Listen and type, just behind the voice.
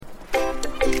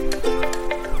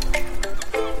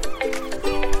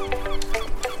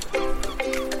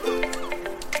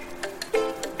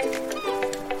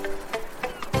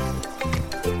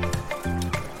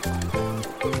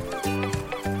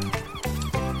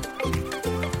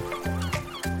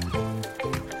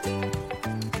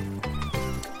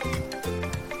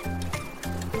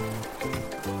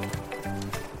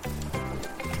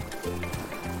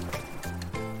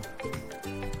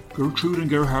Gertrude and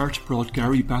Gerhard brought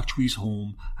Gary back to his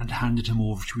home and handed him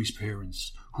over to his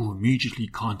parents, who immediately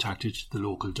contacted the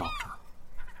local doctor.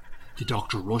 The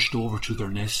doctor rushed over to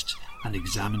their nest and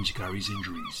examined Gary's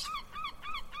injuries.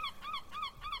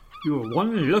 "You're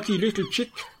one lucky little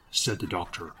chick," said the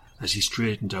doctor as he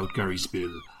straightened out Gary's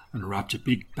bill and wrapped a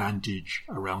big bandage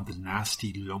around the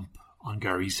nasty lump on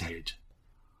Gary's head.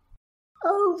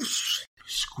 "Ouch!"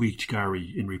 squeaked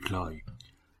Gary in reply.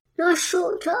 "Not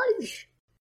so tight."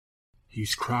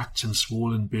 His cracked and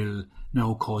swollen bill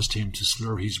now caused him to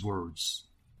slur his words.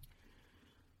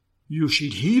 "You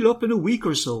should heal up in a week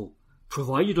or so,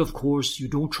 provided, of course, you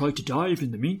don't try to dive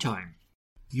in the meantime.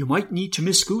 You might need to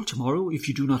miss school tomorrow if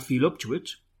you do not feel up to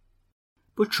it.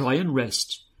 But try and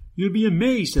rest. You'll be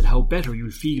amazed at how better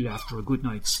you'll feel after a good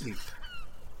night's sleep."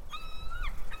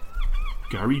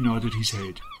 Gary nodded his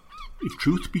head. If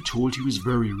truth be told, he was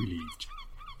very relieved.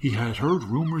 He had heard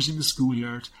rumours in the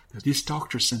schoolyard that this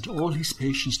doctor sent all his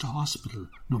patients to hospital,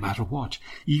 no matter what,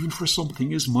 even for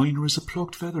something as minor as a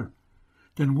plucked feather.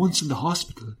 Then once in the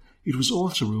hospital, it was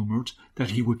also rumoured that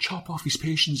he would chop off his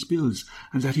patients' bills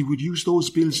and that he would use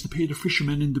those bills to pay the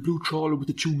fishermen in the blue trawler with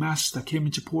the 2 masts that came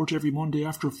into port every Monday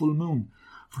after a full moon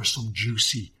for some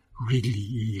juicy, wriggly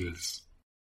eels.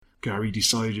 Gary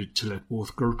decided to let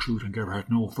both Gertrude and Gerhard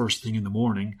know first thing in the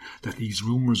morning that these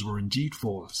rumours were indeed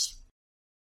false.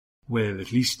 Well,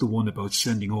 at least the one about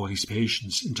sending all his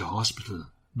patients into hospital,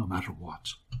 no matter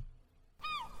what.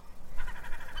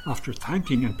 After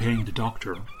thanking and paying the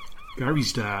doctor,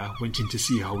 Gary's dad went in to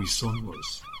see how his son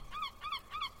was.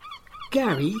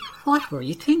 "Gary, what were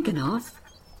you thinking of?"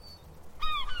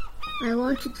 "I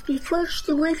wanted to be first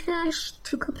in my class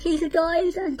to complete a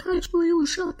dive and catch my own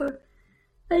shopper.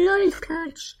 A live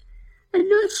catch, and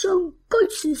not some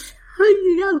gutses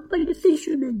handed out by the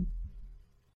fishermen."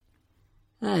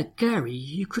 Gary,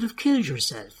 you could have killed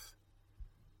yourself.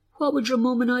 What would your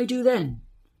mum and I do then?"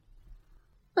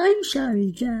 "I'm sorry,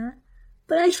 Ja,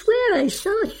 but I swear I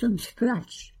saw some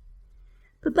sprats.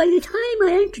 But by the time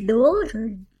I entered the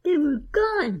water, they were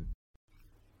gone."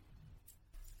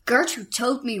 "Gertrude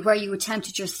told me where you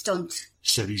attempted your stunt,"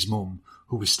 said his mum,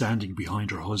 who was standing behind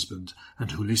her husband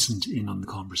and who listened in on the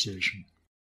conversation.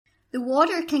 "The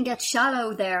water can get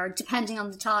shallow there, depending on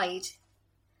the tide.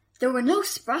 There were no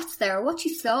sprats there. What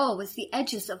you saw was the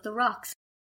edges of the rocks."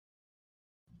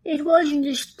 "It wasn't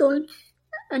a stunt,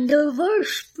 and there were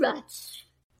sprats."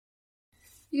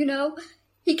 "You know,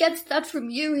 he gets that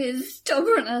from you, his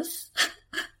stubbornness."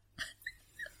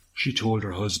 She told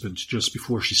her husband just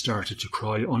before she started to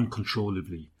cry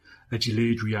uncontrollably, a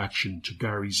delayed reaction to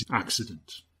Gary's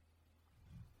accident.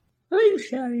 "I'm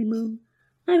sorry, Mum.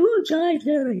 I won't dive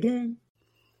there again."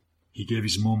 He gave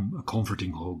his mum a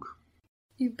comforting hug.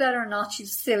 "You better not, you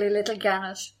silly little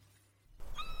gannet."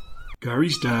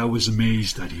 Gary's dad was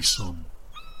amazed at his son.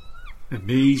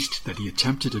 Amazed that he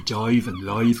attempted a dive and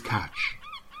live catch.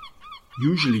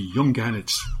 Usually young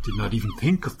gannets did not even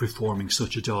think of performing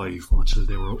such a dive until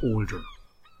they were older.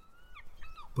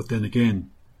 But then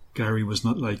again, Gary was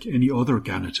not like any other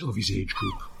gannet of his age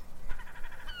group.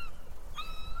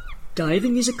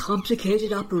 Diving is a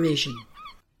complicated operation.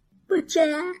 "But,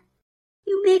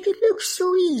 you make it look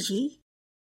so easy."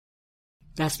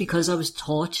 That's because I was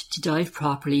taught to dive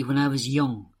properly when I was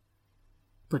young.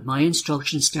 But my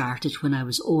instruction started when I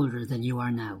was older than you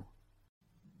are now.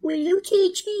 "Will you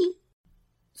teach me?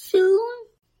 Soon?"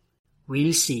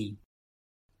 We'll see.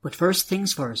 But first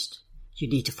things first, you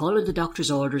need to follow the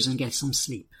doctor's orders and get some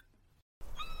sleep.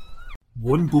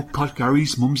 One book caught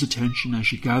Gary's mum's attention as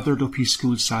she gathered up his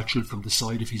school satchel from the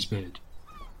side of his bed.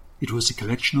 It was a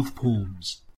collection of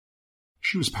poems.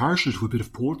 She was partial to a bit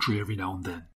of poetry every now and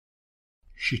then.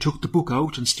 She took the book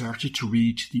out and started to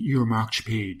read the earmarked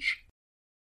page.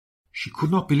 She could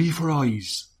not believe her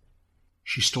eyes.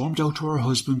 She stormed out to her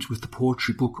husband with the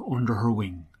poetry book under her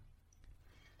wing.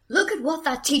 "Look at what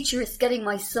that teacher is getting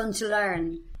my son to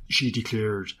learn," she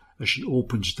declared as she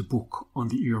opened the book on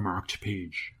the earmarked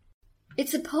page.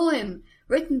 "It's a poem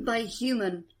written by a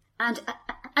human, and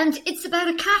it's about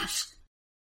a cat.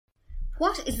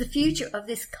 What is the future of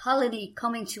this colony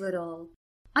coming to it all?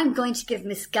 I'm going to give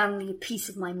Miss Ganley a piece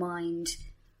of my mind."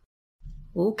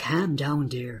 Oh, calm down,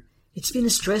 dear. It's been a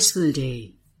stressful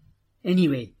day.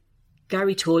 Anyway,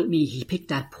 Gary told me he picked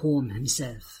that poem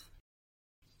himself.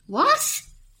 "What?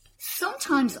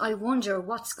 Sometimes I wonder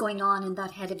what's going on in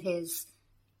that head of his.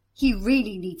 He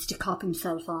really needs to cop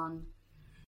himself on."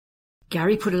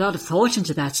 Gary put a lot of thought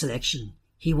into that selection.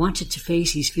 He wanted to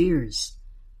face his fears.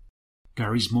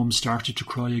 Gary's mum started to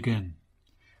cry again.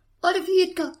 "What if he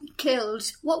had gotten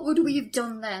killed? What would we have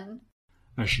done then?"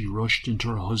 As she rushed into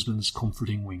her husband's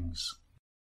comforting wings.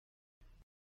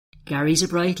 Gary's a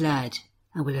bright lad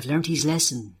and will have learnt his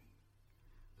lesson.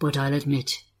 But I'll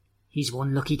admit, he's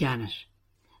one lucky gannet.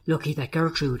 Lucky that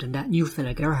Gertrude and that new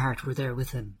fella Gerhardt were there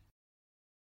with him.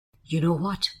 You know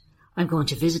what? I'm going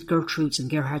to visit Gertrude's and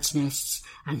Gerhardt's nests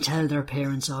and tell their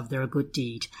parents of their good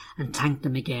deed and thank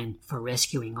them again for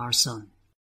rescuing our son.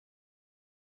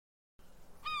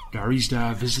 Gary's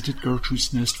dad visited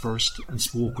Gertrude's nest first and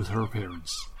spoke with her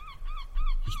parents.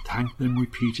 He thanked them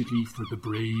repeatedly for the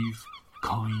brave,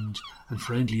 kind and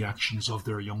friendly actions of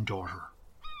their young daughter.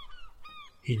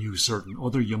 He knew certain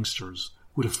other youngsters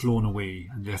would have flown away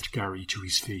and left Gary to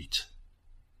his fate.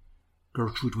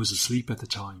 Gertrude was asleep at the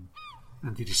time,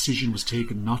 and the decision was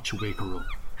taken not to wake her up.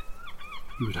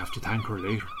 He would have to thank her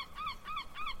later.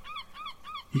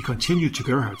 He continued to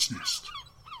Gerhardt's nest.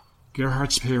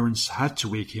 Gerhardt's parents had to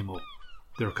wake him up.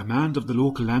 Their command of the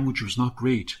local language was not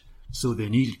great, so they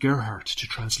needed Gerhardt to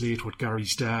translate what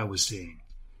Gary's dad was saying.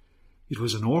 It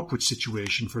was an awkward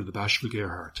situation for the bashful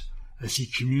Gerhardt, as he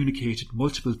communicated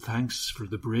multiple thanks for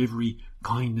the bravery,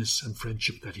 kindness and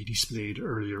friendship that he displayed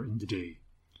earlier in the day.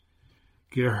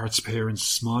 Gerhardt's parents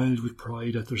smiled with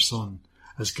pride at their son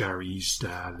as Gary's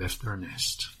dad left their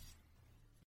nest.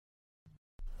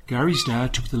 Gary's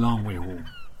dad took the long way home.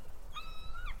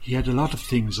 He had a lot of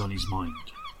things on his mind.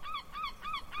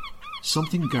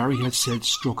 Something Gary had said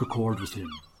struck a chord with him.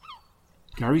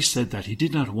 Gary said that he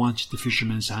did not want the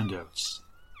fishermen's handouts.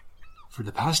 For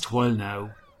the past while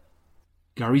now,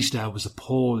 Gary's dad was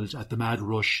appalled at the mad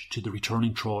rush to the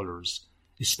returning trawlers,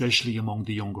 especially among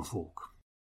the younger folk.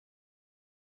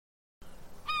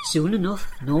 Soon enough,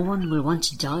 no one will want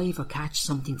to dive or catch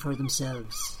something for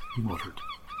themselves, he muttered.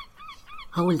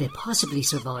 How will they possibly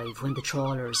survive when the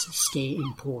trawlers stay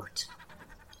in port?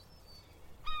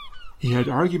 He had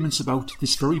arguments about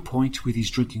this very point with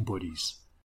his drinking buddies.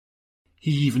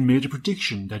 He even made a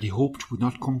prediction that he hoped would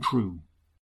not come true.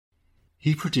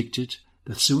 He predicted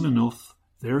that soon enough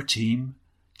their team,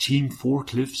 Team Four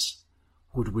Cliffs,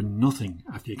 would win nothing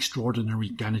at the extraordinary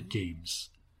Gannet Games,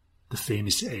 the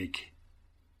famous egg.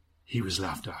 He was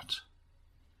laughed at.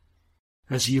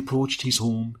 As he approached his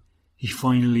home, he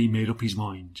finally made up his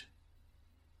mind.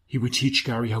 He would teach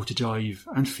Gary how to dive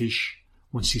and fish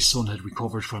once his son had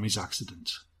recovered from his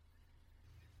accident.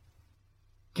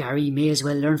 Gary may as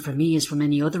well learn from me as from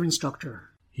any other instructor,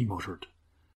 he muttered.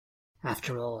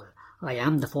 After all, I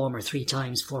am the former 3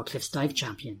 times Four Cliffs dive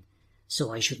champion,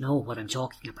 so I should know what I'm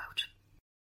talking about.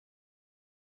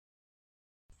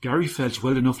 Gary felt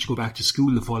well enough to go back to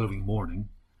school the following morning,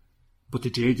 but the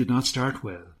day did not start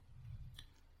well.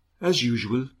 As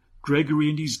usual, Gregory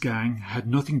and his gang had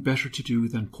nothing better to do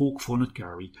than poke fun at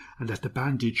Gary and at the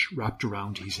bandage wrapped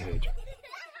around his head.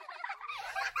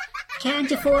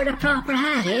 Can't afford a proper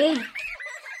hat, eh?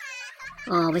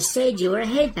 Always said you were a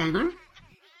headbanger.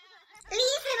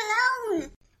 Leave him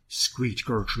alone, squeaked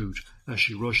Gertrude as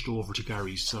she rushed over to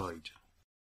Gary's side.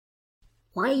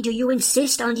 Why do you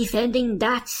insist on defending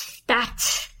that?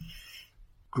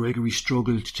 Gregory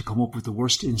struggled to come up with the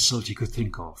worst insult he could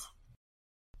think of.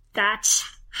 That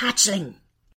hatchling.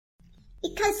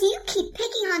 Because you keep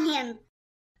picking on him.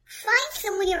 Find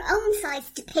someone your own size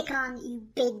to pick on, you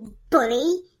big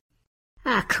bully.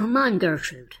 Ah, come on,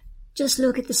 Gertrude. Just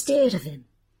look at the state of him.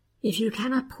 If you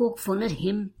cannot poke fun at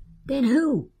him, then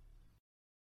who?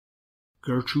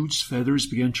 Gertrude's feathers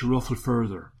began to ruffle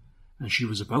further, and she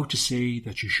was about to say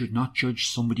that you should not judge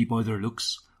somebody by their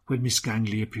looks when Miss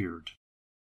Gangley appeared.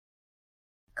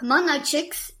 Come on now,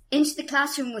 chicks, into the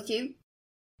classroom with you.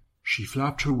 She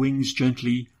flapped her wings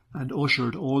gently and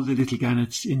ushered all the little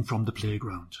gannets in from the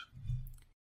playground.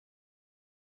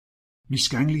 Miss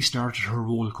Gangley started her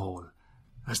roll call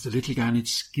as the little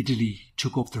gannets giddily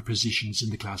took up their positions in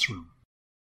the classroom.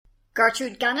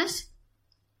 Gertrude Gannet.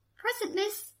 Present,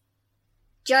 miss.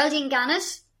 Geraldine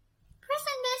Gannet.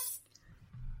 Present, miss.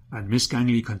 And Miss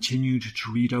Gangley continued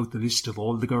to read out the list of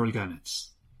all the girl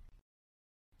gannets.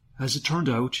 As it turned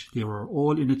out, they were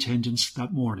all in attendance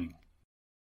that morning.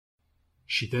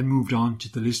 She then moved on to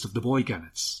the list of the boy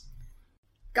gannets.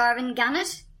 Garvin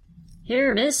Gannet.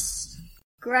 Here, miss.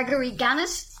 Gregory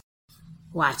Gannet.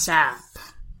 What's up?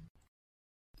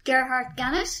 Gerhardt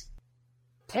Gannet.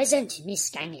 Present, Miss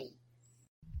Gangley.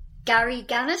 Gary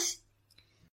Gannet.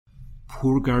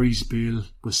 Poor Gary's bill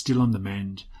was still on the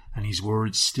mend, and his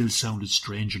words still sounded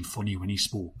strange and funny when he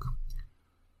spoke.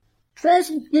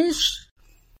 Present, miss.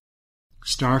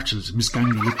 Startled, Miss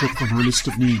Gangley looked up from her list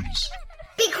of names.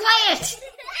 Be quiet!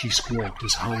 She squawked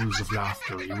as howls of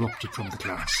laughter erupted from the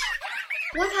class.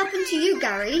 What happened to you,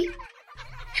 Gary?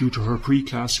 Due to her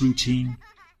pre-class routine,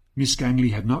 Miss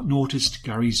Gangley had not noticed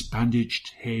Gary's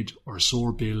bandaged head or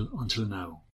sore bill until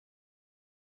now.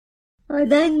 I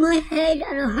banged my head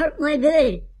and I hurt my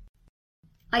bill.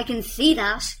 I can see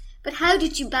that, but how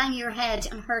did you bang your head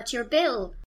and hurt your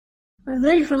bill? I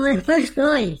went for my first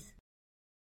dive.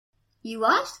 You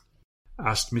what?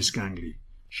 Asked Miss Gangley.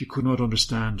 She could not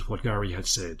understand what Gary had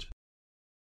said.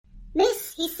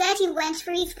 Miss, he said he went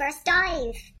for his first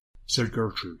dive, said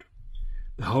Gertrude.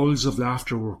 The howls of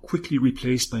laughter were quickly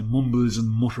replaced by mumbles and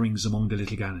mutterings among the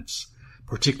little gannets,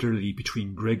 particularly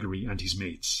between Gregory and his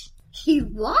mates. He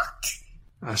what?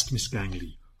 Asked Miss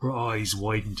Gangley. Her eyes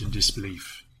widened in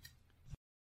disbelief.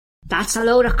 That's a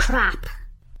load of crap,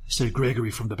 said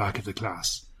Gregory from the back of the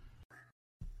class.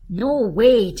 No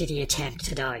way did he attempt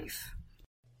to dive.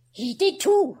 He did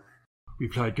too,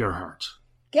 replied Gerhardt.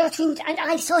 Gertrude and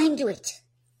I saw him do it.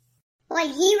 While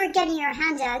you were getting your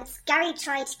handouts, Gary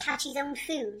tried to catch his own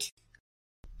food.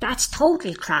 That's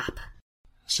total crap,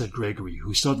 said Gregory,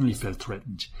 who suddenly felt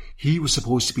threatened. He was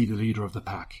supposed to be the leader of the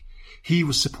pack. He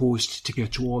was supposed to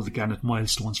get to all the gannet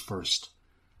milestones first,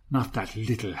 not that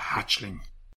little hatchling.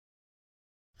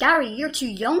 Gary, you're too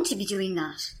young to be doing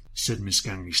that, said Miss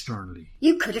Gangley sternly.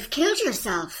 You could have killed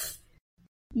yourself.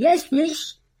 Yes,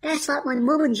 miss. That's what my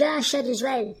mum and dad said as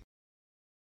well.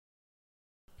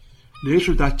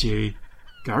 Later that day,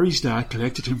 Gary's dad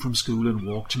collected him from school and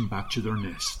walked him back to their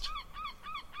nest.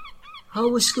 How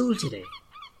was school today?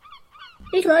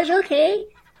 It was okay,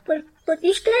 but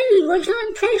Miss Gangley was not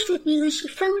impressed with me when she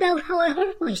found out how I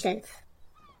hurt myself.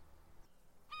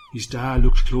 His dad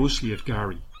looked closely at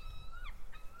Gary.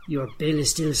 Your bill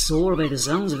is still sore by the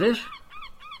sounds of it.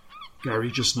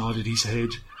 Gary just nodded his head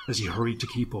as he hurried to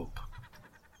keep up.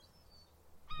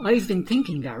 I've been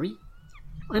thinking, Gary.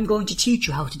 I'm going to teach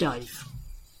you how to dive.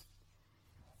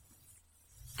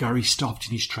 Gary stopped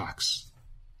in his tracks.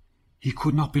 He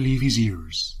could not believe his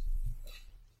ears.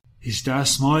 His dad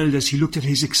smiled as he looked at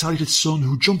his excited son,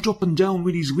 who jumped up and down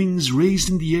with his wings raised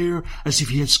in the air as if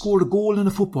he had scored a goal in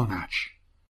a football match.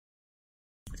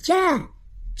 Dad,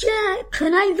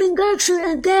 can I bring Gertrude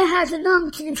and Gerhard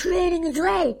along to the training as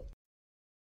well?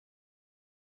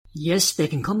 Yes, they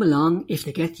can come along if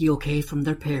they get the okay from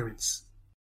their parents.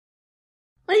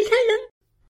 I'll tell them.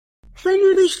 When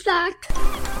will we start?